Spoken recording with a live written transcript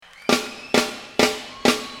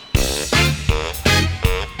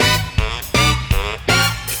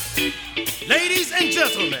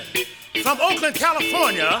from Oakland,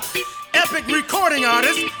 California, epic recording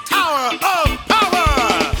artist, Tower of Power.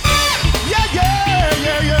 Yeah, yeah,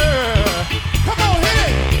 yeah, yeah. Come on, hit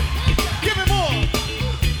it. Give me more.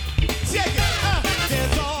 Check it.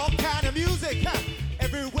 There's all kind of music.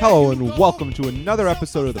 Hello and welcome to another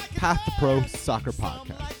episode of the Path to Pro Soccer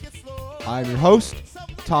Podcast. I'm your host,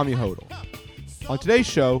 Tommy Hodel. On today's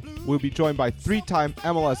show, we'll be joined by three-time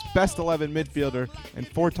MLS Best XI Midfielder and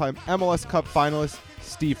four-time MLS Cup finalist,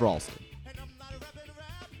 Steve Ralston.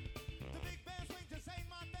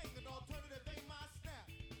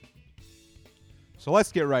 So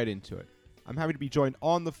let's get right into it. I'm happy to be joined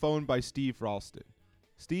on the phone by Steve Ralston.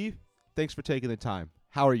 Steve, thanks for taking the time.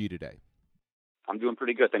 How are you today? I'm doing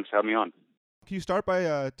pretty good. Thanks for having me on. Can you start by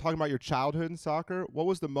talking about your childhood in soccer? What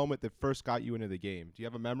was the moment that first got you into the game? Do you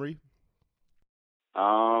have a memory?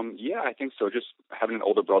 Yeah, I think so. Just having an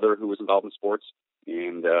older brother who was involved in sports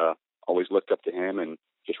and always looked up to him and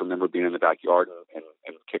just remember being in the backyard and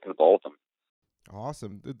kicking the ball with him.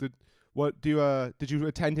 Awesome. Did you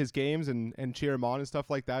attend his games and cheer him on and stuff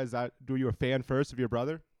like that? Were you a fan first of your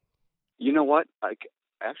brother? You know what? I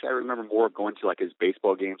remember more going to like his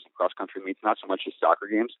baseball games and cross country meets, not so much his soccer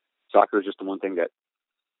games. Soccer is just the one thing that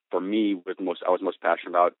for me I was most passionate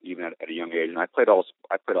about even at a young age. And I played all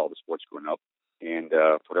the sports growing up. And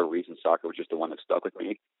for whatever reason, soccer was just the one that stuck with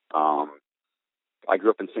me. I grew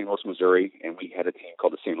up in St. Louis, Missouri, and we had a team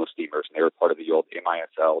called the St. Louis Steamers, and they were part of the old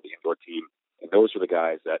MISL, the indoor team. And those were the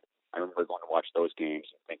guys that I remember going to watch those games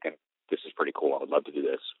and thinking, this is pretty cool. I would love to do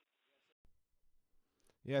this.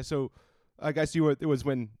 Yeah, so I guess it was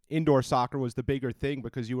when indoor soccer was the bigger thing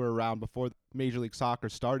because you were around before Major League Soccer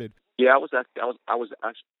started. Yeah,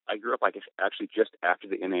 I grew up actually just after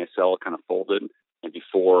the NASL kind of folded and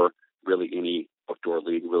before really any outdoor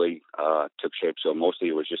league really took shape. So mostly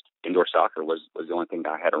it was just indoor soccer was the only thing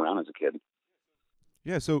I had around as a kid.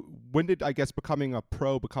 Yeah. So when did, I guess, becoming a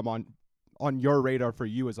pro become on your radar for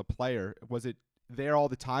you as a player? Was it there all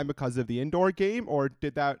the time because of the indoor game, or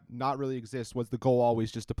did that not really exist? Was the goal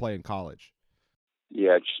always just to play in college?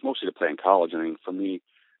 Yeah, just mostly to play in college. I mean, for me,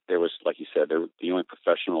 there was, like you said, the only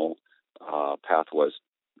professional path was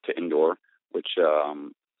to indoor, which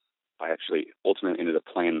I actually ultimately ended up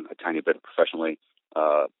playing a tiny bit professionally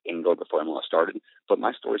indoor before MLS started. But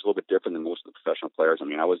my story is a little bit different than most of the professional players. I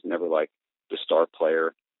mean, I was never like the star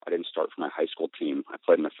player. I didn't start for my high school team. I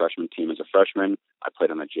played in the freshman team as a freshman. I played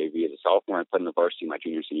on the JV as a sophomore. I played in the varsity my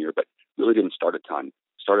junior, senior year, but really didn't start a ton.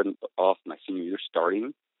 Started off my senior year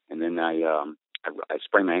starting, and then I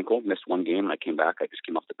sprained my ankle, missed one game, and I came back. I just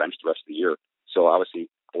came off the bench the rest of the year. So obviously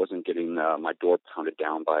I wasn't getting my door pounded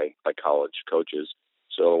down by college coaches.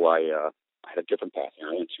 So I had a different path.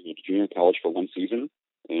 I went to junior college for one season,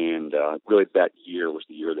 and really that year was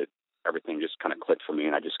the year that everything just kind of clicked for me,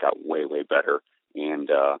 and I just got way, way better, and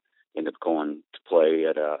ended up going to play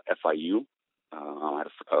at FIU. I had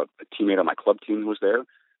a teammate on my club team who was there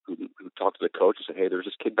who talked to the coach and said, hey, there's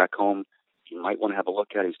this kid back home you might want to have a look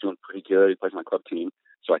at. He's doing pretty good. He plays on my club team.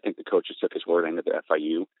 So I think the coach just took his word. I ended up at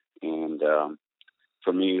FIU, and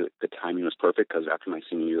for me, the timing was perfect because after my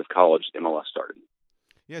senior year of college, MLS started.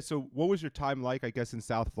 Yeah, so what was your time like, I guess, in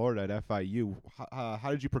South Florida at FIU?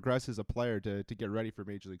 How did you progress as a player to get ready for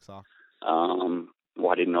Major League Soccer? Well,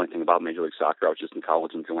 I didn't know anything about Major League Soccer. I was just in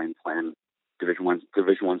college enjoying playing Division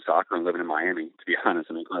One soccer and living in Miami. To be honest,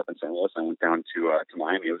 I mean, growing up in St. Louis, I went down to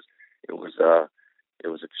Miami. It was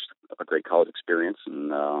just a great college experience, and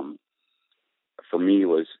for me, it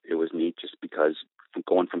was neat just because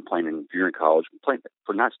going from playing in junior college,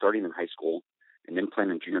 for not starting in high school, and then playing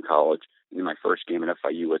in junior college. And then my first game at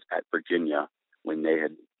FIU was at Virginia when they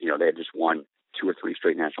had just won 2 or 3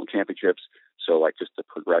 straight national championships. So like just the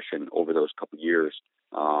progression over those couple of years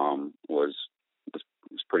was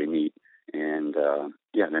pretty neat. And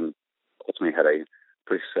and then ultimately had a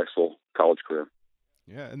pretty successful college career.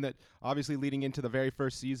 Yeah, and that obviously leading into the very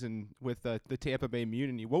first season with the Tampa Bay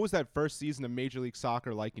Mutiny. What was that first season of Major League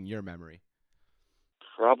Soccer like in your memory?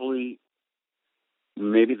 Probably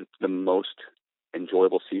maybe the most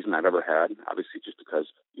enjoyable season I've ever had. Obviously, just because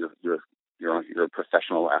you're a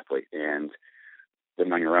professional athlete and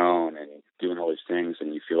living on your own and doing all these things,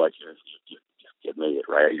 and you feel like you've made it,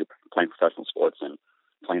 right? You're playing professional sports and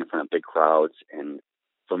playing in front of big crowds. And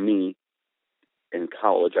for me, in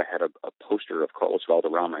college, I had a poster of Carlos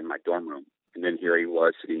Valderrama in my dorm room, and then here he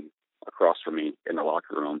was sitting across from me in the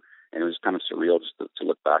locker room, and it was kind of surreal just to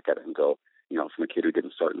look back at it and go, from a kid who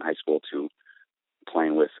didn't start in high school to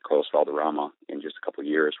playing with Carlos Valderrama in just a couple of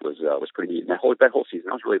years was pretty neat. And that whole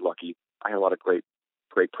season, I was really lucky. I had a lot of great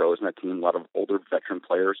pros in that team, a lot of older veteran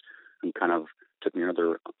players who kind of took me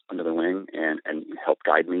under their wing and helped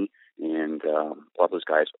guide me. And a lot of those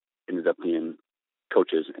guys ended up being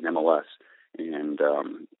coaches in MLS. And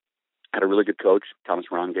had a really good coach, Thomas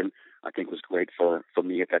Rongen, I think was great for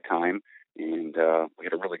me at that time. And we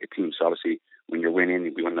had a really good team. So obviously, when you're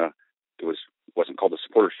winning, we won wasn't called the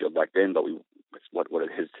Supporter Shield back then, but it's what it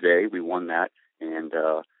is today. We won that and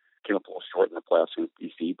came up a little short in the playoffs in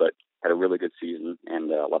DC, but had a really good season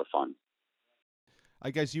and a lot of fun. I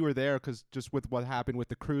guess you were there because just with what happened with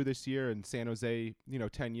the Crew this year and San Jose,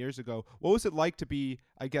 10 years ago, what was it like to be,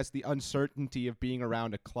 I guess, the uncertainty of being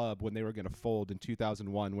around a club when they were going to fold in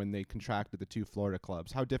 2001 when they contracted the two Florida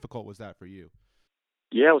clubs? How difficult was that for you?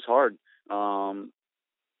 Yeah, it was hard.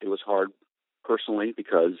 It was hard personally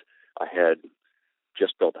because I had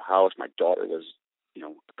just built a house. My daughter was,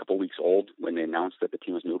 a couple weeks old when they announced that the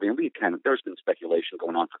team was moving. And there's been speculation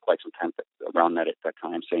going on for quite some time around that at that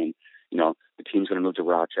time saying, the team's going to move to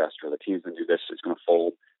Rochester, the team's going to do this, it's going to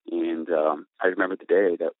fold. And I remember the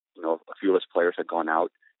day that, a few of us players had gone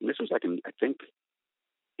out. And this was like, this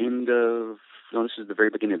is the very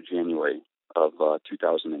beginning of January of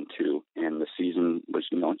 2002. And the season was,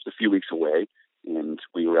 just a few weeks away. And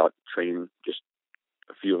we were out training just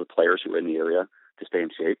a few of the players who were in the area to stay in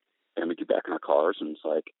shape. And we get back in our cars, and it's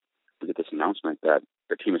like, we get this announcement that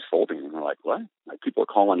the team is folding. And we're like, what? Like, people are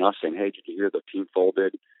calling us saying, hey, did you hear the team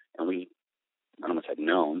folded? And none of us had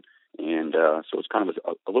known. And so it's kind of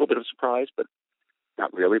a little bit of a surprise, but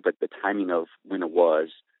not really. But the timing of when it was,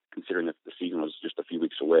 considering that the season was just a few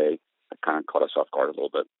weeks away, it kind of caught us off guard a little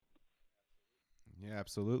bit. Yeah,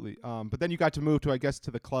 absolutely. But then you got to move to, I guess,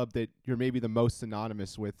 to the club that you're maybe the most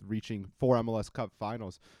synonymous with, reaching 4 MLS Cup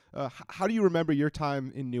finals. How do you remember your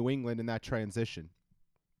time in New England in that transition?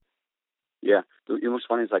 Yeah, what's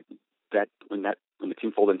funny is like that when the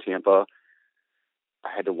team folded in Tampa, I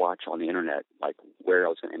had to watch on the internet like where I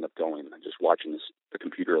was going to end up going. I'm just watching the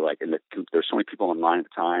computer, there's so many people online at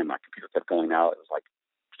the time. My computer kept going out. It was like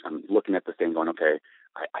I'm looking at the thing, going, okay,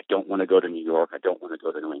 I don't want to go to New York. I don't want to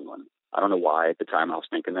go to New England. I don't know why at the time I was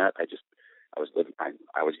thinking that. I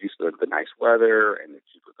was used to the nice weather and the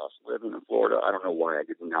cheaper cost of living in Florida. I don't know why I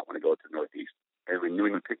did not want to go to the Northeast. And when New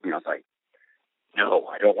England picked me, I was like, no,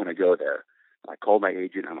 I don't want to go there. I called my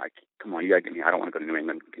agent. I'm like, come on, you gotta get me. I don't want to go to New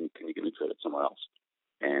England. Can you get me traded somewhere else?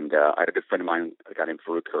 And I had a good friend of mine, a guy named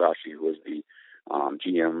Farouk Karashi, who was the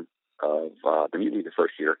GM of the Mutiny the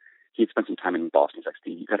first year. He had spent some time in Boston. He's like,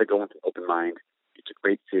 Steve, you got to go into open mind. It's a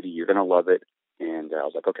great city. You're going to love it. And I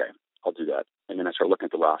was like, okay, I'll do that. And then I started looking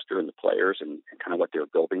at the roster and the players and kind of what they were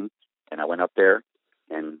building. And I went up there,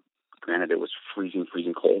 and granted, it was freezing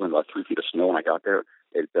cold and about 3 feet of snow when I got there.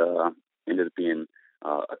 It ended up being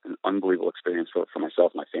an unbelievable experience for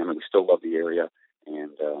myself and my family. We still love the area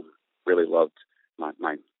and really loved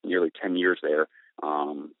my nearly 10 years there.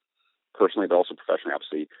 Personally, but also professionally,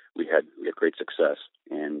 obviously, we had great success,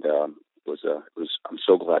 and I'm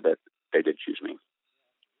so glad that they did choose me.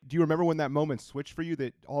 Do you remember when that moment switched for you,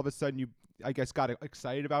 that all of a sudden you, I guess, got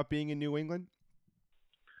excited about being in New England?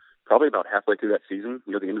 Probably about halfway through that season,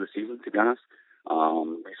 near the end of the season, to be honest.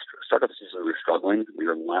 We started the season, we were struggling. We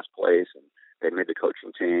were in last place, and they made the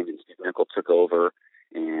coaching change, and Steve Nicol took over.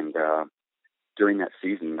 And during that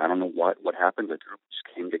season, I don't know what happened. The group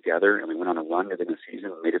just came together, and we went on a run within the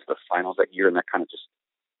season and made it to the finals that year, and that kind of just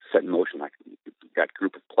set in motion that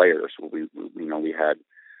group of players. We had,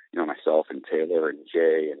 myself and Taylor and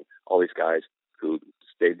Jay and all these guys who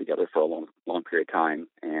stayed together for a long period of time,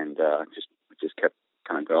 and just kept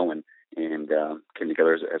kind of going and came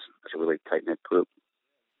together as a really tight-knit group.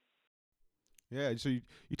 Yeah, so you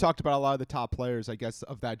talked about a lot of the top players, I guess,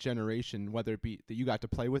 of that generation, whether it be that you got to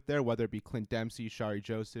play with there, whether it be Clint Dempsey, Shari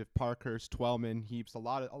Joseph, Parkhurst, Twellman, Heaps, a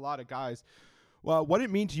lot of guys. Well, what did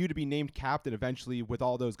it mean to you to be named captain eventually with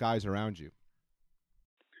all those guys around you?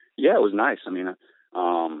 Yeah, it was nice. I mean,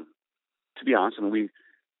 to be honest,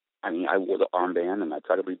 I wore the armband and I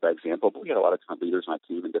tried to lead by example, but we had a lot of different leaders on my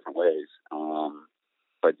team in different ways.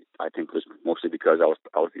 But I think it was mostly because I was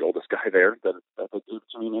the oldest guy there that they gave it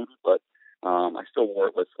to me, maybe. But I still wore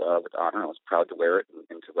it with honor. I was proud to wear it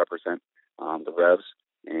and to represent the Revs.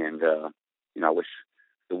 And I wish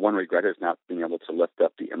the one regret is not being able to lift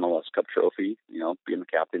up the MLS Cup trophy. Being the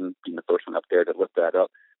captain, being the first one up there to lift that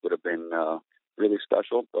up would have been really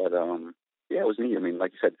special. But yeah, it was neat. I mean,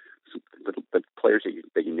 like you said, the players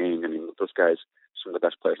that you named. I mean, those guys, some of the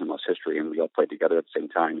best players in MLS history, and we all played together at the same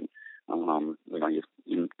time.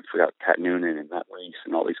 You forgot Pat Noonan and Matt Reese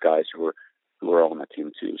and all these guys who were all on that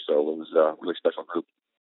team too. So it was a really special group.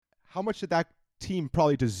 How much did that team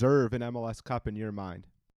probably deserve an MLS Cup in your mind?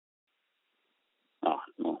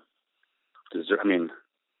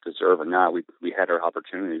 Deserve or not, we had our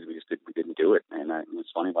opportunities. We didn't do it. And it's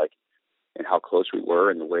funny, and how close we were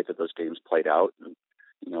and the way that those games played out. And,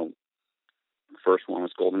 first one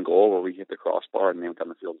was golden goal, where we hit the crossbar and they went down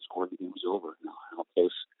the field and scored. The game was over. How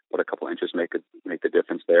close? What a couple inches make the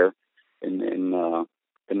difference there. And then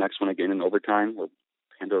the next one again in overtime, where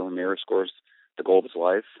Pando Ramirez scores the goal of his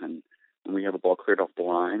life, and we have a ball cleared off the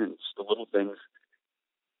line, and just the little things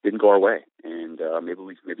didn't go our way. And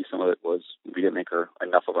maybe some of it was we didn't make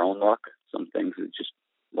enough of our own luck. Some things it just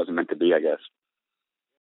wasn't meant to be, I guess.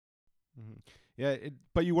 Mm-hmm. Yeah,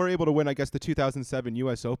 but you were able to win, I guess, the 2007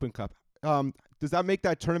 U.S. Open Cup. Does that make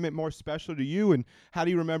that tournament more special to you, and how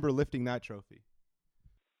do you remember lifting that trophy?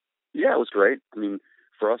 Yeah, it was great. I mean,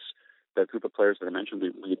 for us, that group of players that I mentioned,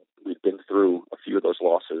 we'd been through a few of those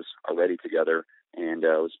losses already together, and it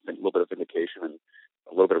was a little bit of vindication and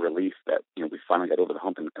a little bit of relief that we finally got over the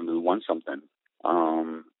hump and we won something.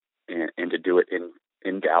 And to do it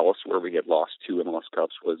in Dallas, where we had lost 2 MLS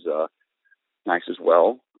Cups, was nice as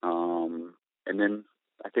well. And then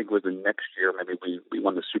I think it was the next year, maybe we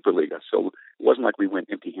won the Superliga. So it wasn't like we went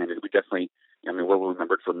empty-handed. We definitely, we're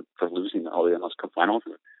remembered for losing all the MLS Cup finals.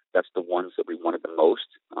 And that's the ones that we wanted the most.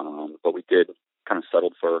 But we did kind of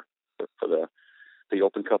settled for the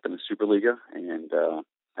Open Cup and the Superliga. And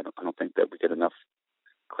I don't think that we get enough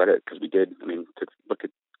credit, because we did. To look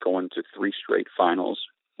at going to 3 straight finals,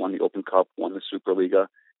 won the Open Cup, won the Superliga.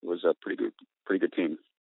 It was a pretty good team.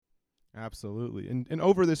 Absolutely. And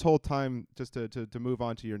over this whole time, just to move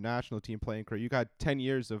on to your national team playing career, you got 10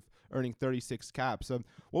 years of earning 36 caps.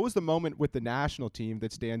 What was the moment with the national team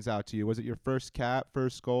that stands out to you? Was it your first cap,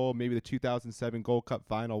 first goal, maybe the 2007 Gold Cup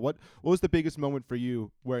final? What was the biggest moment for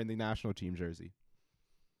you wearing the national team jersey?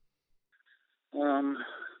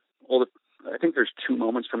 Well, I think there's 2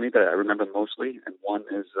 moments for me that I remember mostly, and one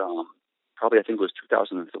is probably, I think it was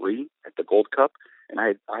 2003 at the Gold Cup, and I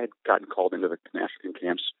had gotten called into the national team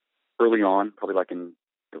camps early on, probably like in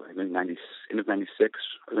end of 96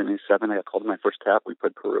 or 97. I got called in my first cap. We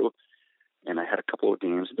played Peru, and I had a couple of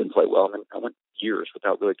games, didn't play well, and then I went years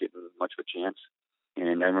without really getting much of a chance.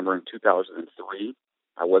 And I remember in 2003,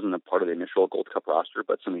 I wasn't a part of the initial Gold Cup roster,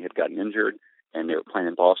 but somebody had gotten injured, and they were playing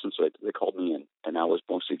in Boston, so they called me in, and I was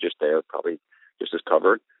mostly just there, probably just as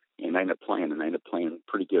covered, and I ended up playing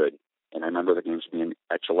pretty good. And I remember the games being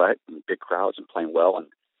at Gillette and big crowds and playing well, and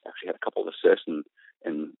actually had a couple of assists and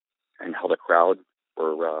how the crowd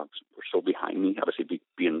were so behind me. Obviously,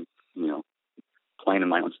 being playing in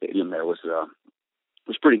my own stadium there was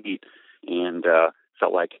pretty neat, and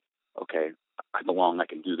felt like, okay, I belong, I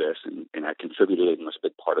can do this, and I contributed and was a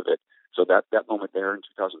big part of it. So that moment there in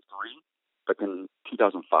 2003, but then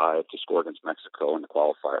 2005 to score against Mexico in the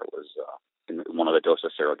qualifier was in one of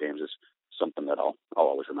the Cero games is something that I'll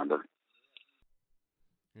always remember.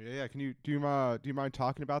 Yeah. Do you mind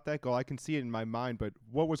talking about that goal? I can see it in my mind, but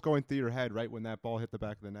what was going through your head right when that ball hit the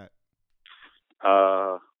back of the net?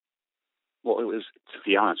 Well, it was, to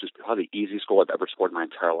be honest, it was probably the easiest goal I've ever scored in my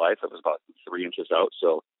entire life. It was about 3 inches out,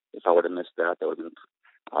 so if I would have missed that would have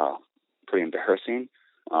been pretty embarrassing.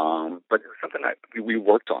 But it was something that we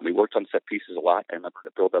worked on. We worked on set pieces a lot. I remember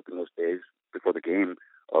the build up in those days before the game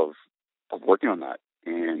of working on that,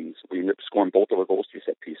 and we ended up scoring both of our goals through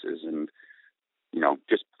set pieces. And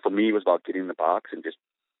just for me, it was about getting in the box and just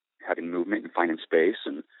having movement and finding space.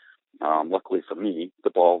 And luckily for me, the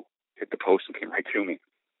ball hit the post and came right to me.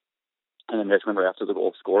 And then I just remember after the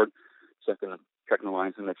goal scored, checking the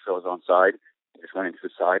lines and make sure I was onside, just running to the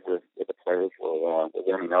side where the players were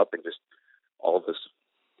warming up, and just all of us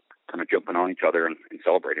kind of jumping on each other and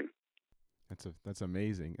celebrating. That's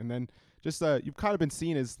amazing. And then just you've kind of been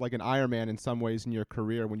seen as like an Iron Man in some ways in your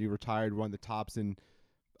career. When you retired, one of the tops in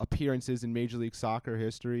appearances in Major League Soccer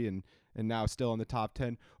history, and now still in the top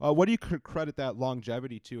 10. What do you credit that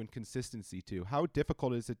longevity to and consistency to? How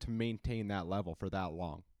difficult is it to maintain that level for that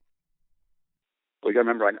long? Well, you got to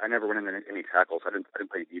remember, I never went into any tackles. I didn't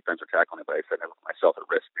play defense or tackle anybody, so I never put myself at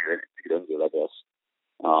risk to get into it, I guess.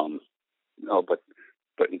 No, but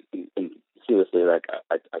seriously, like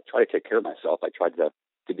I try to take care of myself. I tried to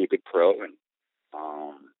be a big pro, and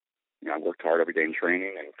I worked hard every day in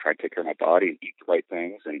training and tried to take care of my body and eat the right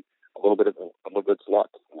things, and a little bit of luck.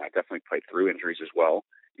 And I definitely played through injuries as well,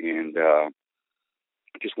 and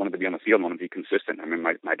just wanted to be on the field, wanted to be consistent. I mean,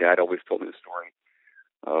 my dad always told me the story,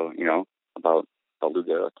 about Lou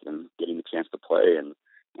Gehrig and getting the chance to play, and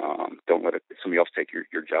don't let somebody else take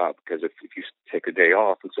your job, because if you take a day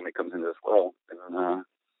off and somebody comes into this role, then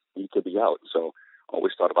you could be out. So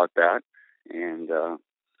always thought about that, and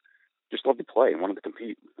just loved to play and wanted to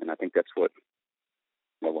compete. And I think that's what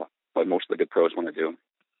most of the good pros want to do.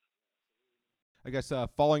 I guess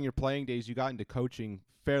following your playing days, you got into coaching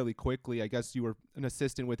fairly quickly. I guess you were an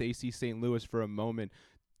assistant with AC St. Louis for a moment.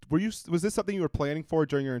 Was this something you were planning for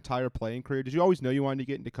during your entire playing career? Did you always know you wanted to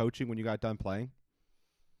get into coaching when you got done playing?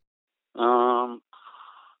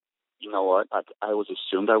 You know what? I always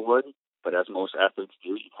assumed I would, but as most athletes do,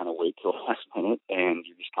 you kind of wait till the last minute and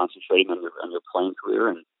you're just concentrating on your playing career.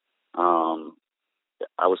 And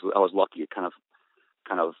I was lucky. I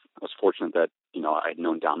was fortunate that I'd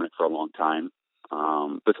known Dominic for a long time.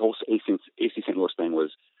 But the whole AC St. Louis thing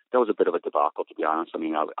was a bit of a debacle, to be honest. I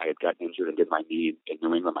mean, I had gotten injured and did my knee in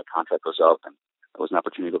New England. My contract was up, and it was an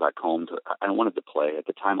opportunity to go back home. I wanted to play. At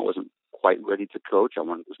the time, I wasn't quite ready to coach. I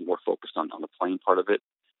was more focused on the playing part of it.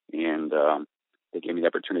 And they gave me the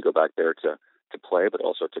opportunity to go back there to play, but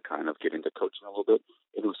also to kind of get into coaching a little bit.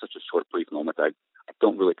 It was such a short, brief moment that I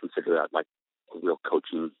don't really consider that like a real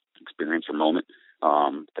coaching experience or moment.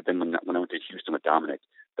 But then when I went to Houston with Dominic,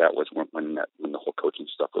 that was when the whole coaching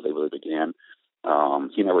stuff really began.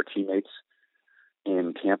 He and I were teammates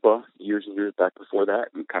in Tampa years and years back before that,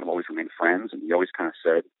 and kind of always remained friends. And he always kind of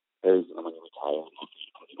said, "Hey, I'm going to retire.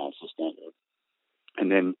 I'll be my assistant."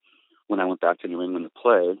 And then when I went back to New England to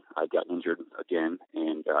play, I got injured again,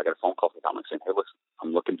 and I got a phone call from Dominic saying, "Hey, listen,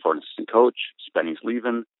 I'm looking for an assistant coach. Spenny's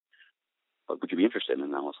leaving. Would you be interested?"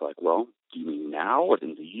 And I was like, "Well, do you mean now or at the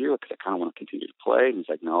end of the year? Because I kind of want to continue to play." And he's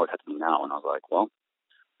like, "No, it has to be now." And I was like, "Well,"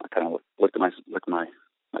 I kind of looked at my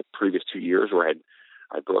previous 2 years where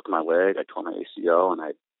I broke my leg, I tore my ACL, and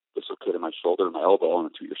I dislocated my shoulder and my elbow in a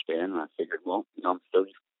 2-year span. And I figured, well, I'm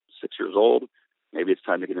 36 years old. Maybe it's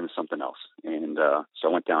time to get into something else. And so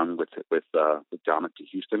I went down with Dominic to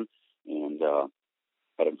Houston, and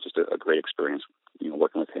had just a great experience,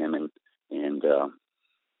 working with him, and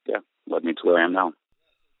led me to where I am now.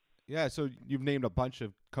 Yeah, so you've named a bunch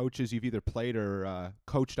of coaches you've either played or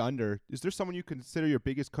coached under. Is there someone you consider your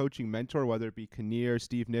biggest coaching mentor, whether it be Kinnear,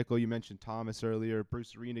 Steve Nicol, you mentioned Thomas earlier,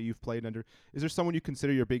 Bruce Arena you've played under? Is there someone you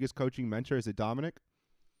consider your biggest coaching mentor? Is it Dominic?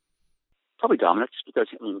 Probably Dominic, just because,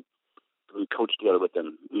 we coach together with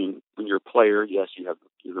them. I mean, when you're a player, yes, you're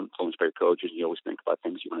influenced by your coaches, and you always think about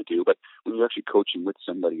things you want to do. But when you're actually coaching with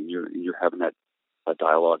somebody and you're having that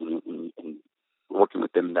dialogue and working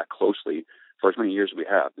with them that closely for as many years as we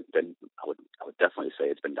have, then I would definitely say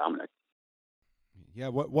it's been Dominic. Yeah,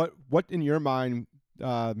 what in your mind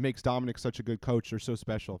makes Dominic such a good coach or so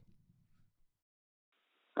special?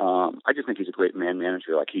 I just think he's a great man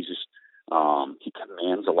manager. Like he's just he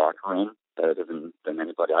commands a locker room better than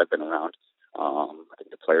anybody I've been around. I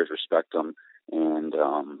think the players respect him, and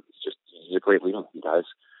he's a great leader.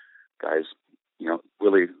 Guys,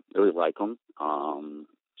 really like him.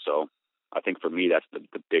 So I think for me that's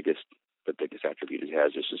the biggest attribute he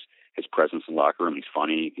has is just his presence in the locker room. He's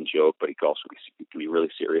funny, he can joke, but he can be really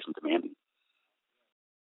serious and demanding.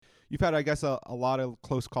 You've had, I guess, a lot of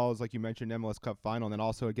close calls, like you mentioned, MLS Cup final, and then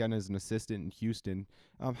also, again, as an assistant in Houston.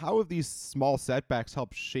 How have these small setbacks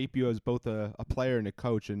helped shape you as both a player and a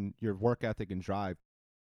coach and your work ethic and drive?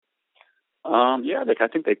 I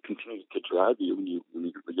think they continue to drive you when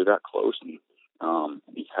you're that close, and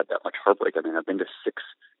you've had that much heartbreak. I mean, I've been to 6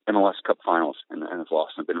 MLS Cup finals and I've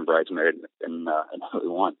lost. I've been a bridesmaid and only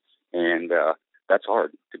won, and that's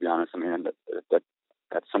hard, to be honest. I mean,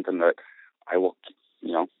 that's something that I will,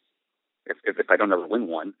 if I don't ever win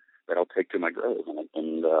one, that I'll take to my grave.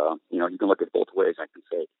 And you can look at it both ways. I can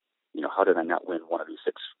say, how did I not win one of these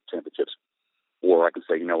 6 championships? Or I can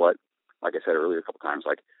say, you know what? Like I said earlier a couple times,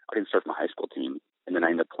 like I didn't start my high school team, and then I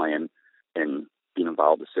ended up playing and being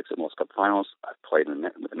involved with 6 MLS Cup finals. I've played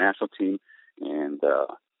with the national team, and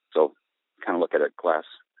so kind of look at it glass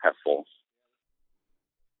half full.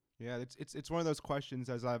 Yeah, it's one of those questions,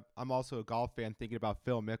 as I'm also a golf fan, thinking about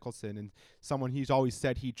Phil Mickelson, and he's always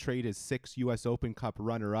said he'd trade his 6 U.S. Open Cup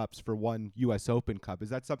runner-ups for 1 U.S. Open Cup. Is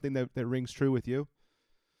that something that rings true with you?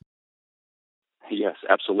 Yes,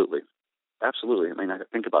 absolutely. Absolutely. I mean, I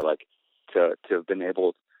think about to have been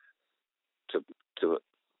able to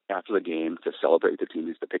after the game to celebrate the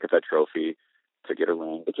teammates, to pick up that trophy, to get a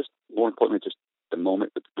ring, but just more importantly, just the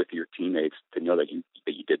moment with your teammates to know that you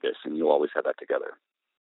did this and you'll always have that together.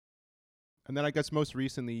 And then I guess most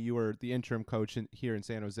recently you were the interim coach here in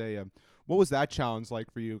San Jose. What was that challenge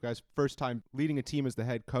like for you guys? First time leading a team as the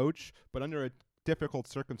head coach, but under a difficult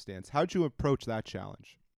circumstance. How'd you approach that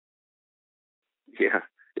challenge? Yeah,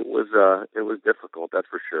 it was difficult, that's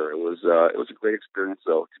for sure. It was a great experience,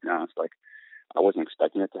 though. To be honest, I wasn't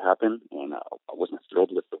expecting it to happen, and I wasn't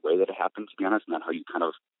thrilled with the way that it happened. To be honest, not how you kind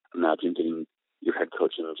of imagine getting your head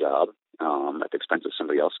coaching job at the expense of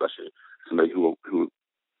somebody else, especially somebody who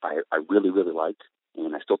I really, really liked,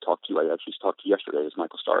 and I still talk to. I actually talked to yesterday. It's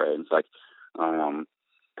Michael Starre, and it's like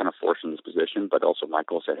kind of forcing this position, but also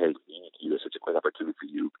Michael said, "Hey, you need to do this. It's a great opportunity for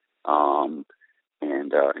you, and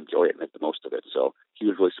enjoy it, and make the most of it." So he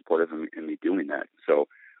was really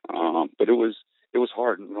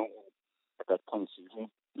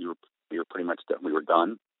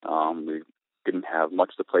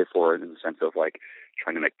for it in the sense of like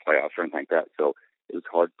trying to make playoffs or anything like that. So it was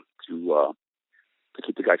hard to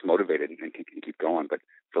keep the guys motivated and keep going. But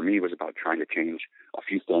for me, it was about trying to change a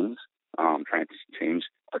few things, trying to change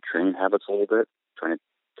our training habits a little bit, trying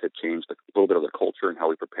to change a little bit of the culture and how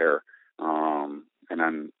we prepare.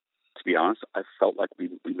 To be honest, I felt like we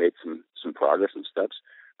made some progress and steps,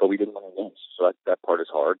 but we didn't want to win. So that part is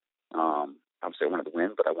hard. Obviously, I wanted to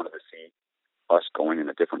win, but I wanted to see us going in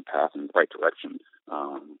a different path in the right direction.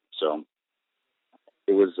 So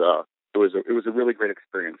it was a really great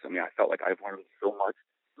experience. I mean, I felt like I've learned so much.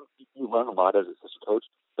 You learn a lot as an assistant coach,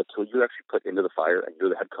 but until you're actually put into the fire and you're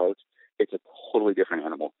the head coach, it's a totally different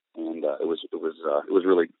animal. And it was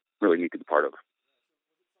really really neat to be part of.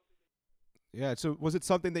 Yeah. So was it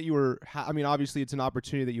something that you were? I mean, obviously, it's an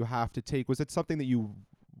opportunity that you have to take. Was it something that you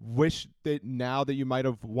wish that now that you might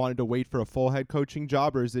have wanted to wait for a full head coaching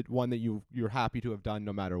job, or is it one that you're happy to have done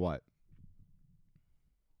no matter what?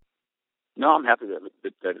 No, I'm happy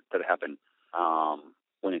that it happened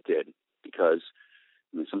when it did, because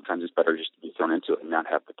I mean, sometimes it's better just to be thrown into it and not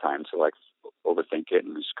have the time to like overthink it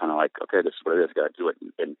and just kind of like, okay, this is what it is, got to do it.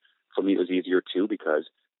 And for me, it was easier too because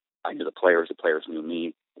I knew the players knew me.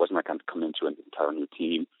 It wasn't like I'm coming into an entire new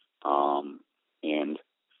team, and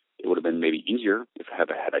it would have been maybe easier if had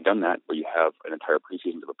I done that, where you have an entire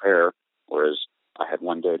preseason to prepare, whereas I had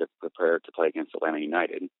one day to prepare to play against Atlanta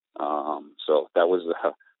United. So that was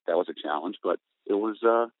a challenge, but it was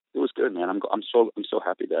good, man. I'm so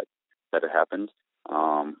happy that it happened.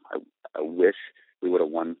 I wish we would have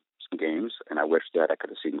won some games, and I wish that I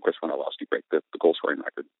could have seen Chris Wondolowski break the goal scoring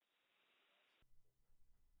record.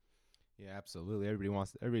 Yeah, absolutely.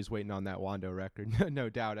 Everybody's waiting on that Wando record, no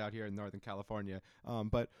doubt, out here in Northern California.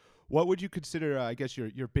 But what would you consider, I guess,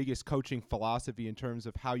 your biggest coaching philosophy in terms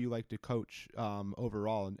of how you like to coach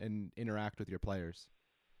overall and interact with your players?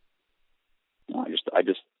 I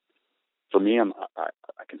just, for me, I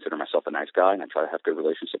consider myself a nice guy, and I try to have good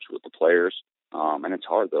relationships with the players. And it's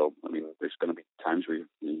hard though. I mean, there's going to be times where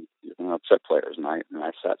you're going to upset players, and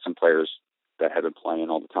I've sat some players that have been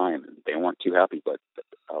playing all the time, and they weren't too happy. But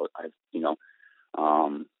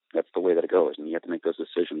that's the way that it goes, and you have to make those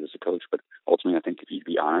decisions as a coach. But ultimately, I think if you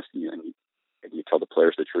be honest and you tell the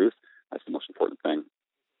players the truth, that's the most important thing.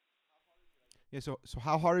 Yeah. So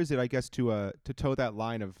how hard is it, I guess, to toe that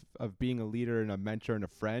line of being a leader and a mentor and a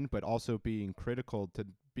friend, but also being critical, to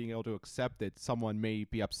being able to accept that someone may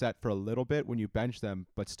be upset for a little bit when you bench them,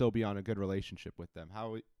 but still be on a good relationship with them?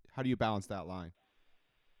 How do you balance that line?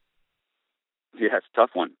 Yeah, it's a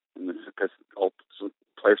tough one because some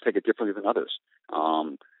players take it differently than others.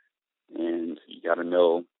 And you got to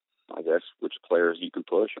know, I guess, which players you can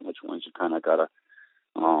push and which ones you kind of got to,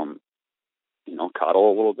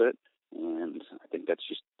 coddle a little bit. And I think that's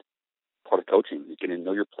just part of coaching. You getting to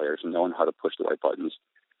know your players and knowing how to push the right buttons.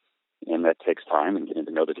 And that takes time, and getting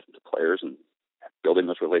to know the different players and building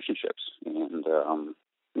those relationships. And,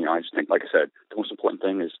 I just think, like I said, the most important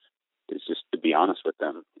thing is just to be honest with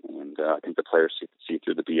them. And I think the players see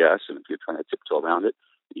through the BS. And if you're trying to tiptoe around it,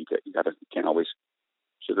 you can't always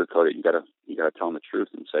sugarcoat it. You gotta tell them the truth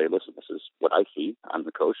and say, listen, this is what I see. I'm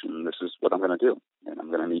the coach, and this is what I'm going to do. And I'm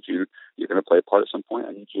going to need you. You're going to play a part at some point.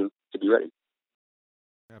 I need you to be ready.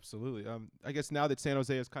 Absolutely. I guess now that San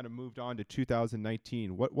Jose has kind of moved on to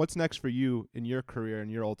 2019, what's next for you in your career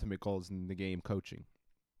and your ultimate goals in the game coaching?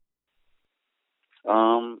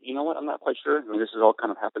 You know what? I'm not quite sure. I mean, this has all kind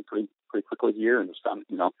of happened pretty quickly here, and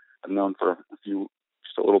I've known for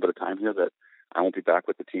just a little bit of time here that I won't be back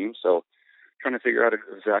with the team. So trying to figure out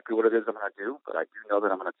exactly what it is I'm going to do, but I do know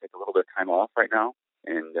that I'm going to take a little bit of time off right now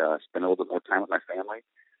and spend a little bit more time with my family.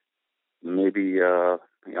 Maybe,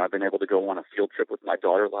 I've been able to go on a field trip with my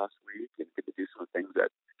daughter last week and get to do some things that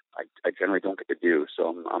I generally don't get to do. So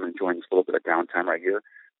I'm enjoying this little bit of downtime right here,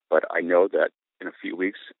 but I know that in a few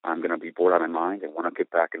weeks I'm going to be bored out of my mind and want to get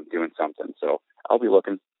back and doing something. So I'll be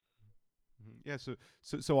looking. Yeah.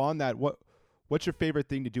 So on that, what's your favorite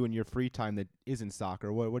thing to do in your free time that isn't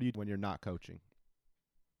soccer? What do you do when you're not coaching?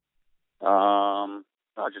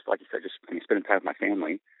 Just like you said, just spending time with my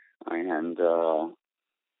family and,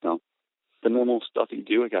 the normal stuff that you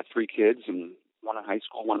do. I got 3 kids, and one in high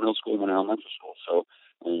school, one in middle school, one in elementary school. So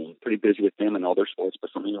I'm pretty busy with them and all their sports. But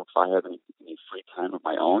for me, if I have any free time of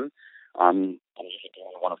my own, I'm usually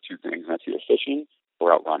doing one of 2 things, and that's either fishing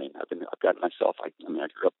or out running. I've gotten myself. I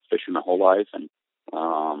grew up fishing my whole life, and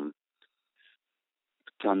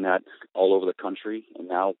done that all over the country. And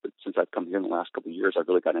now, since I've come here in the last couple of years, I've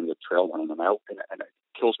really got into trail running, and it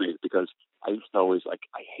kills me because I used to always I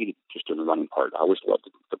hated just doing the running part. I always loved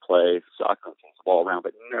to play soccer and chase the ball around,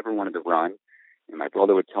 but never wanted to run. And my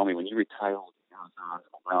brother would tell me, when you retire,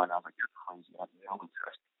 run. I was like, you're crazy. I have no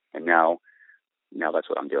interest. And now that's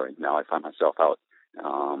what I'm doing. Now I find myself out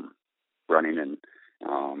running and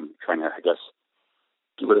trying to, I guess,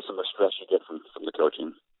 get rid of some of the stress you get from the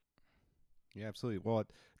coaching. Yeah, absolutely. Well,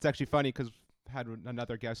 it's actually funny because I had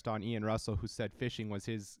another guest on, Ian Russell, who said fishing was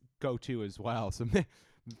his go-to as well. So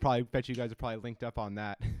probably bet you guys are probably linked up on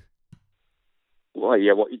that. Well,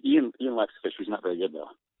 yeah. Well, Ian likes to fish. He's not very good though.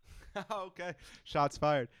 Okay, shots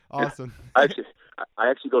fired. Awesome. I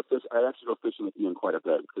actually go fishing with Ian quite a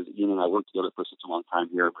bit because Ian and I worked together for such a long time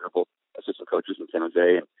here. We were both assistant coaches in San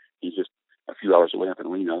Jose, and he's just a few hours away up in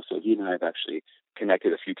Reno. So he and I have actually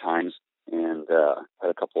connected a few times and had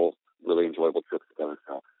a couple really enjoyable trips together.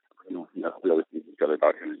 So we always tease each other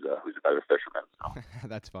about who's a better fisherman. So.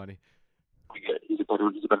 That's funny. He's a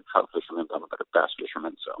better trout fisherman. I'm a better bass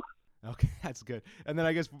fisherman. So. Okay, that's good. And then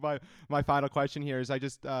I guess my final question here is I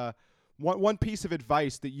just one piece of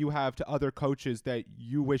advice that you have to other coaches that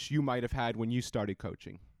you wish you might have had when you started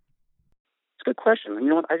coaching. It's a good question. You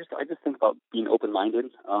know what? I just think about being open-minded,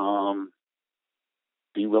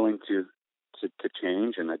 be willing to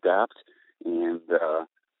change and adapt, and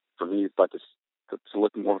for me, it's about to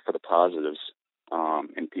look more for the positives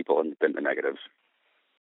in people than the negatives.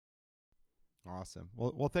 Awesome.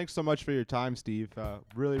 Well, thanks so much for your time, Steve.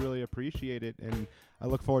 Really, really appreciate it, and I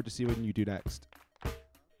look forward to see what you do next.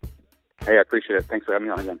 Hey, I appreciate it. Thanks for having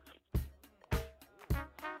me on again.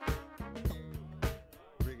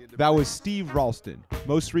 That was Steve Ralston,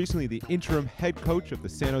 most recently the interim head coach of the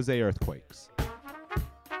San Jose Earthquakes.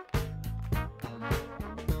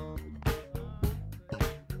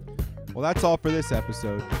 Well, that's all for this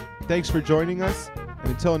episode. Thanks for joining us, and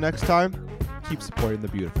until next time, keep supporting the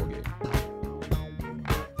beautiful game.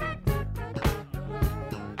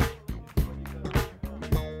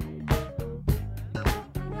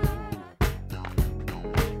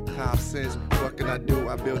 Says, what can I do?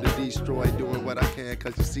 I build and destroy, doing what I can,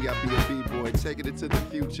 cause you see I be a b-boy, taking it to the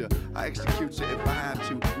future. I execute you if I have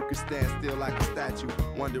to. You can stand still like a statue,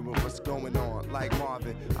 wondering what's going on. Like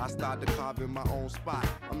Marvin, I started carving my own spot.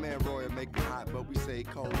 My man Roy make it hot, but we say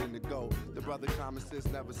cold in the go. The brother common sense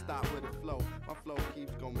never stop with the flow. My flow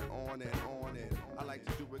keeps going on and on, and I like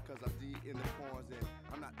to do it cause I'm deep in the corners, and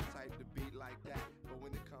I'm not the type to beat like that.